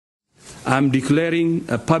I'm declaring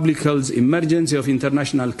a public health emergency of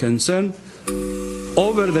international concern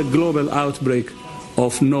over the global outbreak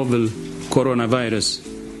of novel coronavirus.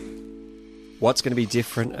 What's going to be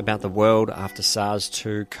different about the world after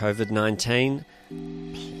SARS-2 COVID-19?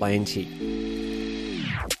 Plenty.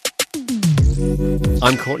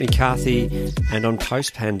 I'm Courtney Carthy, and on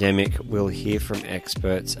Post-Pandemic, we'll hear from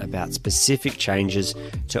experts about specific changes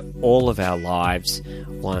to all of our lives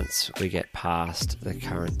once we get past the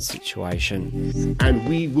current situation. And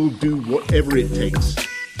we will do whatever it takes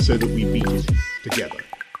so that we beat it together.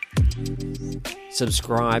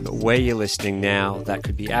 Subscribe where you're listening now. That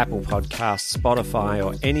could be Apple Podcasts, Spotify,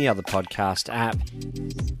 or any other podcast app.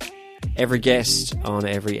 Every guest on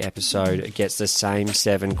every episode gets the same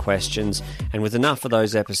 7 questions, and with enough of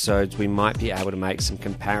those episodes, we might be able to make some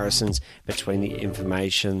comparisons between the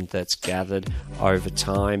information that's gathered over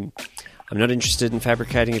time. I'm not interested in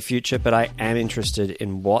fabricating a future, but I am interested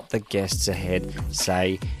in what the guests ahead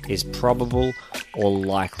say is probable or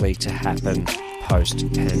likely to happen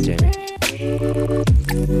post-pandemic.